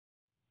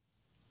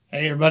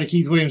Hey everybody,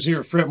 Keith Williams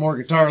here at Fretmore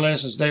Guitar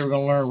Lessons. Today we're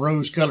going to learn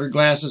Rose-Colored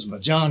Glasses by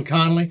John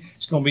Conlee.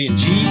 It's going to be in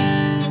G,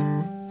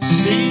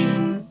 C,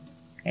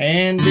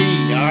 and D.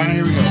 Alright,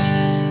 here we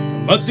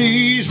go. But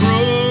these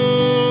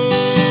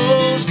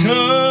rose-colored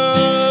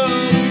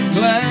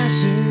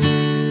glasses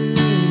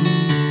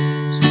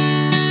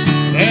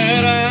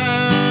that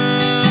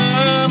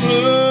I'm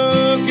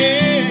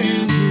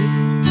looking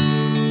through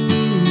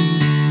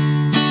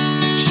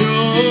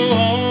show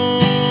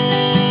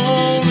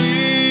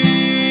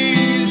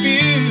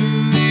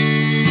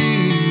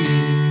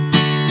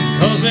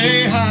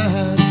they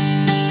hide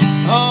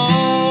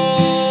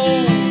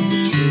all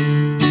the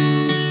truth.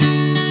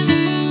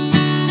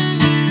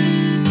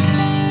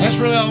 That's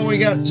really all we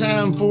got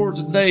time for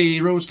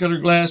today.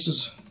 Rose-Colored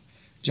Glasses,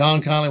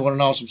 John Conlee. What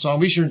an awesome song.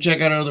 Be sure and check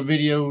out our other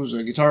videos,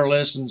 guitar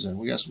lessons, and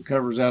we got some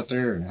covers out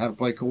there and how to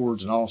play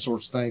chords and all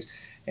sorts of things.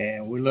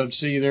 And we'd love to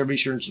see you there. Be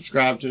sure and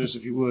subscribe to us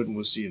if you would, and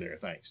we'll see you there.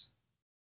 Thanks.